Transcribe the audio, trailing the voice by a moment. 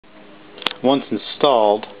once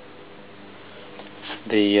installed,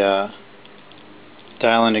 the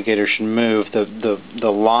dial indicator should move. The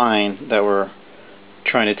line that we're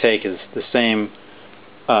trying to take is the same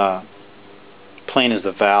plane as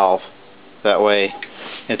the valve. That way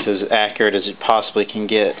it's as accurate as it possibly can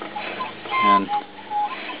get. And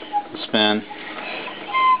spin.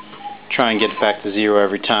 Try and get it back to 0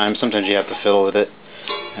 every time. Sometimes you have to fiddle with it,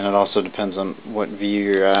 and it also depends on what view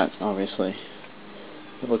you're at, obviously.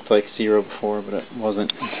 It looked like 0 before, but it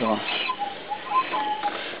wasn't until...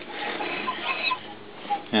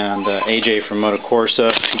 And AJ from Moto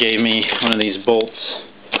Corsa gave me one of these bolts,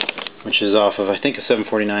 which is off of, I think, a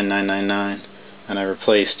 749-999, and I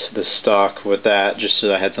replaced the stock with that just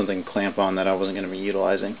so I had something to clamp on that I wasn't going to be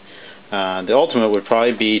utilizing. The ultimate would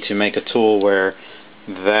probably be to make a tool where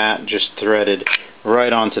that just threaded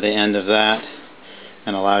right onto the end of that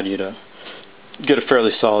and allowed you to get a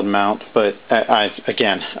fairly solid mount, but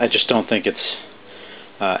again, I just don't think it's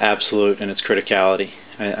absolute in its criticality.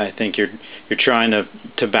 I think you're trying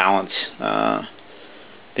to balance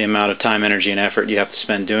the amount of time, energy, and effort you have to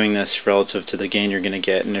spend doing this relative to the gain you're going to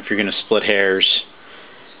get. And if you're going to split hairs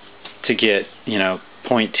to get,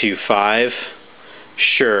 0.25,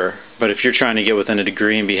 sure. But if you're trying to get within a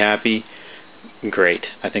degree and be happy, great.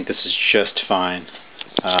 I think this is just fine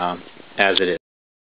as it is.